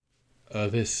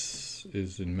This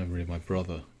is in memory of my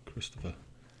brother, Chris,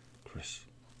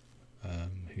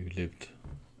 who lived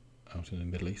out in the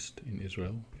Middle East in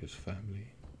Israel, his family,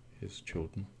 his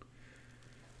children.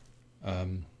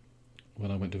 When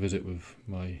I went to visit with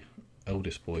my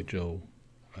eldest boy, Joel,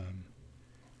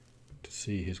 to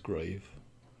see his grave,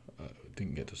 I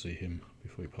didn't get to see him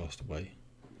before he passed away,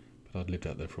 but I'd lived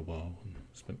out there for a while and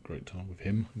spent a great time with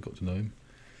him and got to know him,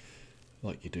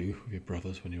 like you do with your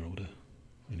brothers when you're older.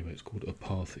 Anyway, it's called A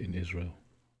Path in Israel.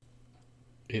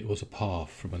 It was a path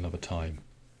from another time,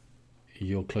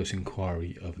 your close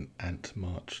inquiry of an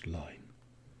ant-marched line.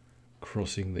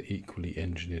 Crossing the equally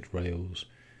engineered rails,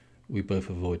 we both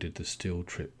avoided the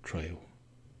steel-tripped trail.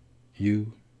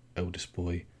 You, eldest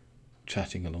boy,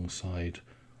 chatting alongside,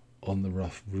 on the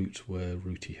rough route where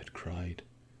Ruti had cried.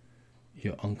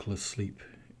 Your uncle asleep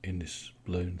in this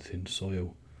blown thin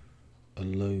soil,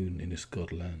 alone in this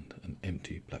godland, an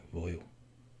empty black voil.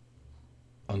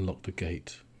 Unlock the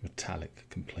gate, metallic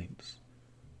complaints.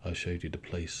 I showed you the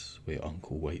place where your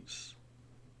uncle waits.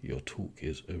 Your talk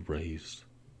is erased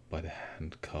by the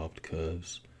hand-carved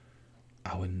curves.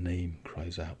 Our name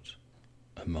cries out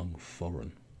among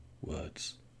foreign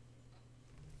words.